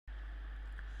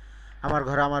আমার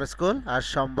ঘরে আমার স্কুল আজ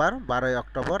সোমবার 12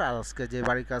 অক্টোবর। আজকে যে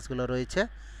বাড়ির কাজগুলো রয়েছে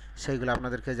সেইগুলো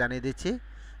আপনাদেরকে জানিয়ে দিচ্ছি।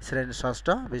 শ্রেণী ষষ্ঠ,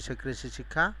 বিষয় কৃষি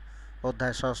শিক্ষা,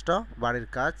 অধ্যায় ষষ্ঠ, বাড়ির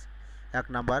কাজ। 1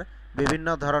 নম্বর, বিভিন্ন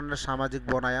ধরনের সামাজিক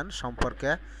বনায়ন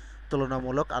সম্পর্কে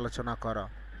তুলনামূলক আলোচনা করো।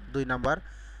 2 নম্বর,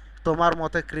 তোমার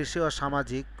মতে কৃষি ও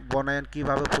সামাজিক বনায়ন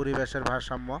কিভাবে পরিবেশের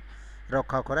ভারসাম্য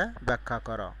রক্ষা করে ব্যাখ্যা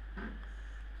করো।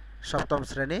 সপ্তম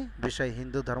শ্রেণী, বিষয়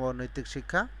হিন্দু ধর্ম ও নৈতিক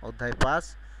শিক্ষা, অধ্যায় 5,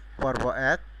 পর্ব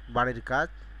 1, বাড়ির কাজ।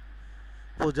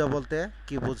 পূজা বলতে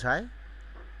কি বোঝায়?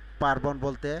 পার্বণ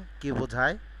বলতে কি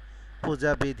বোঝায়?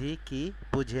 পূজা বিধি কি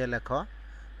বুঝিয়ে লেখো।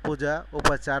 পূজা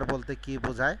উপাচার বলতে কি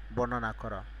বোঝায় বর্ণনা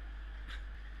করো।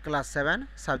 Class 7,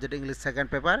 subject English second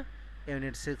paper,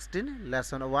 unit 16,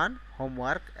 lesson 1,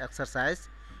 homework exercise.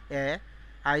 A,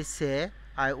 I say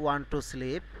I want to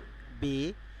sleep. B,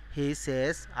 he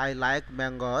says I like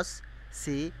mangoes.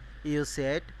 C, you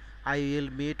said I will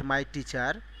meet my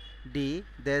teacher. D,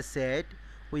 they said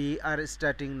we are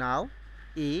starting now.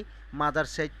 E, mother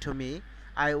said to me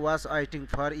I was waiting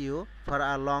for you for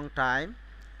a long time.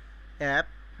 F,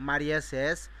 Maria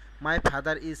says my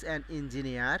father is an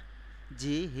engineer. G,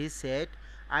 he said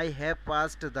I have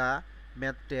passed the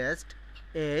math test.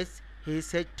 H, he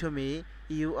said to me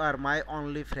you are my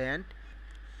only friend.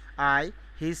 I,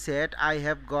 he said I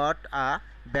have got a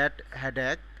bad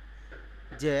headache.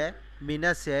 J,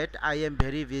 Mina said I am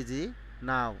very busy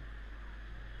now.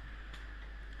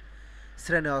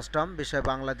 শ্রেণী অষ্টম, বিষয়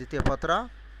বাংলা দ্বিতীয় পত্র,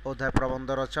 অধ্যায় প্রবন্ধ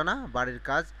রচনা, বাড়ির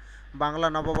কাজ। বাংলা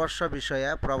নববর্ষ বিষয়ে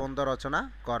প্রবন্ধ রচনা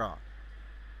কর।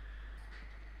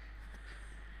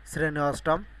 শ্রেণী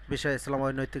অষ্টম, বিষয় ইসলাম ও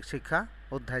নৈতিক শিক্ষা,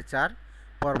 অধ্যায় 4,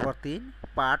 পর্ব 3,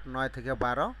 পাঠ 9 থেকে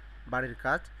 12, বাড়ির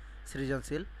কাজ।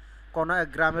 সৃজনশীল। কোনো এক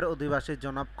গ্রামের অধিবাসী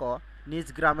জনাব ক নিজ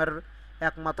গ্রামের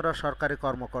একমাত্র সরকারি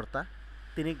কর্মকর্তা।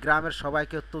 তিনি গ্রামের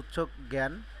সবাইকে তুচ্ছ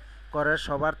জ্ঞান করে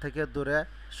সবার থেকে দূরে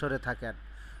সরে থাকেন।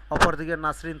 অপরদিকে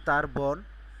নাসরিন তার বোন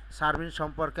শারমিন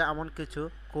সম্পর্কে এমন কিছু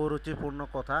কুরুচিপূর্ণ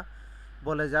কথা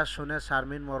বলে যা শুনে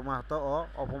শারমিন মর্মাহত ও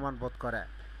অপমান বোধ করে।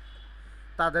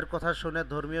 তাদের কথা শুনে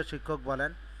ধর্মীয় শিক্ষক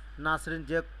বলেন, নাসরিন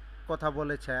যে কথা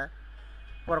বলেছে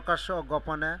প্রকাশ্য ও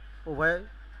গোপনে উভয়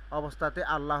অবস্থাতে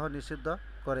আল্লাহ নিষিদ্ধ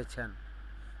করেছেন।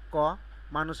 ক,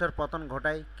 মানুষের পতন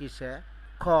ঘটায় কিসে?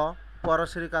 খ,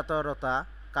 পরশ্রীকাতরতা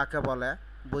কাকে বলে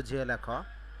বুঝিয়ে লেখ।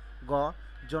 গ,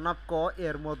 জনাব ক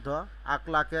এর মধ্যে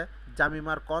আকলাকে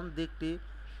জামিমার কোন দিকটি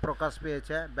প্রকাশ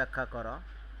পেয়েছে ব্যাখ্যা কর।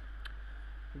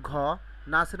 ঘ,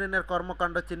 নাসরিনের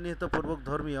কর্মকাণ্ড চিহ্নিত পূর্বক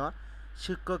ধর্মীয়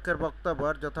শিক্ষকের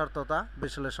বক্তব্যের যথার্থতা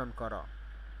বিশ্লেষণ কর।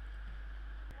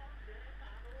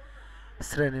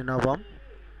 শ্রেণী নবম,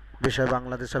 বিষয়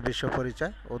বাংলাদেশ ও বিশ্ব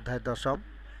পরিচয়, অধ্যায় 10,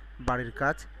 বাড়ির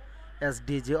কাজ।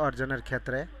 এসডিজি অর্জনের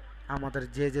ক্ষেত্রে আমাদের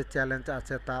যে যে চ্যালেঞ্জ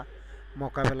আছে তা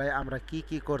মোকাবেলায় আমরা কি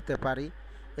কি করতে পারি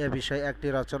এ বিষয়ে একটি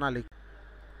রচনা লিখ।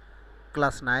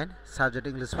 Class 9, subject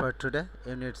English for today,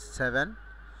 unit 7,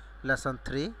 lesson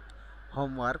 3,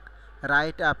 homework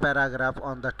write a paragraph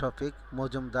on the topic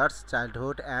মজুমদারস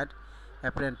childhood and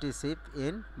apprenticeship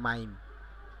in mime.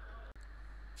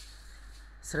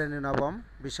 শ্রেণী নবম,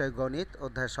 বিষয় গণিত,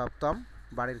 অধ্যায় 7,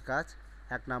 বাড়ির কাজ।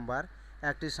 1 নম্বর,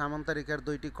 একটি সামান্তরিকের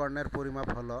দুইটি কর্ণের পরিমাপ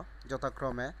হলো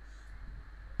যথাক্রমে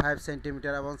 5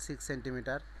 সেন্টিমিটার এবং 6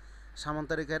 সেন্টিমিটার।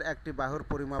 সামান্তরিকের একটি বাহুর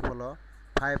পরিমাপ হলো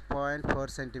 5.4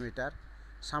 সেন্টিমিটার।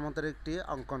 সামান্তরিকটি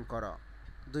অঙ্কন করো।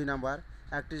 2 নম্বর,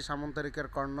 একটি সামান্তরিকের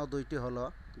কর্ণ দুইটি হলো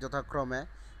যথাক্রমে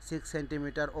 6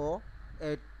 সেন্টিমিটার ও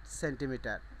 8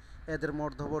 সেন্টিমিটার। এদের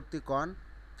মধ্যবর্তী কোণ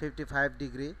 55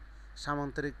 ডিগ্রি।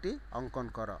 সামান্তরিকটি অঙ্কন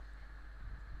করো।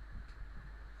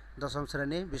 দশম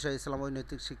শ্রেণী, বিষয় ইসলাম ও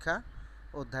নৈতিক শিক্ষা,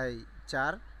 অধ্যায়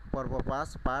 4, পর্ব 5,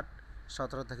 পাঠ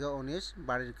 17 থেকে 19,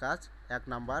 বাড়ির কাজ। 1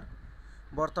 নম্বর,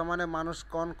 বর্তমানে মানুষ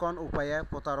কোন কোন উপায়ে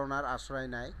প্রতারণার আশ্রয়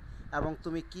নেয় এবং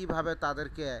তুমি কিভাবে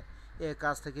তাদেরকে এ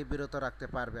কাজ থেকে বিরত রাখতে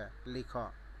পারবে লিখ।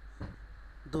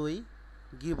 2,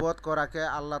 গীবত করাকে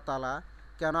আল্লাহ তাআলা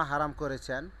কেন হারাম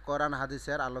করেছেন কোরআন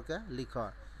হাদিসের আলোকে লিখ।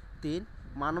 3,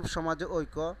 মানব সমাজে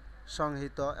ঐক্য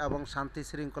সংহিত এবং শান্তি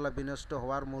শৃঙ্খলা বিনষ্ট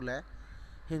হওয়ার মূলে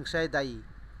হিংসাই দায়ী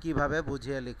কিভাবে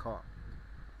বুঝিয়ে লিখ।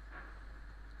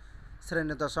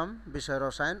 শ্রেণী দশম, বিষয়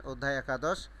রসায়ন, অধ্যায়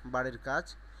 11, বাড়ির কাজ।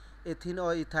 এথিন ও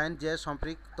ইথাইন যে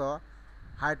সম্পৃক্ত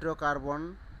হাইড্রোকার্বন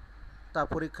তা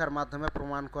পরীক্ষার মাধ্যমে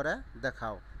প্রমাণ করে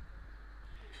দেখাও।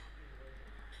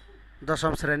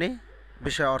 দশম শ্রেণী,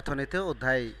 বিষয় অর্থনীতি,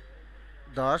 অধ্যায়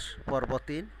 10, পর্ব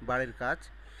 3, বাড়ির কাজ।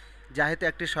 জাহিদ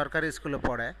একটি সরকারি স্কুলে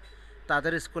পড়ে।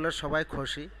 তাদের স্কুলের সবাই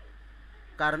খুশি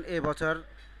কারণ এ বছর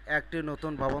একটি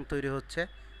নতুন ভবন তৈরি হচ্ছে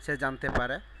সে জানতে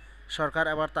পারে। সরকার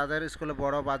এবার তাদের স্কুলে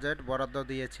বড় বাজেট বরাদ্দ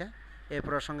দিয়েছে। এ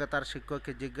প্রসঙ্গে তার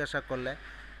শিক্ষককে জিজ্ঞাসা করলে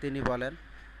তিনি বলেন,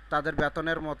 তাদের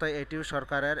বেতনের মতো এটিও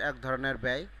সরকারের এক ধরনের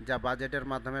ব্যয়, যা বাজেটের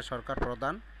মাধ্যমে সরকার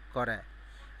প্রদান করে।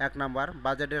 1 নাম্বার,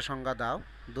 বাজেটের সংজ্ঞা দাও।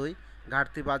 2,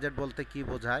 ঘাটতি বাজেট বলতে কী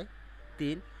বোঝায়?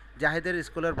 3, জাহিদের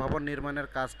স্কুলের ভবন নির্মাণের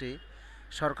কাজটি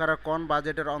সরকারের কোন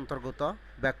বাজেটের অন্তর্গত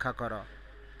ব্যাখ্যা করো।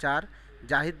 4,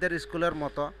 জাহিদদের স্কুলের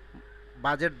মতো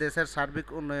বাজেট দেশের সার্বিক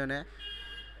উন্নয়নে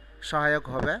সহায়ক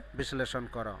হবে বিশ্লেষণ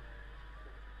করো।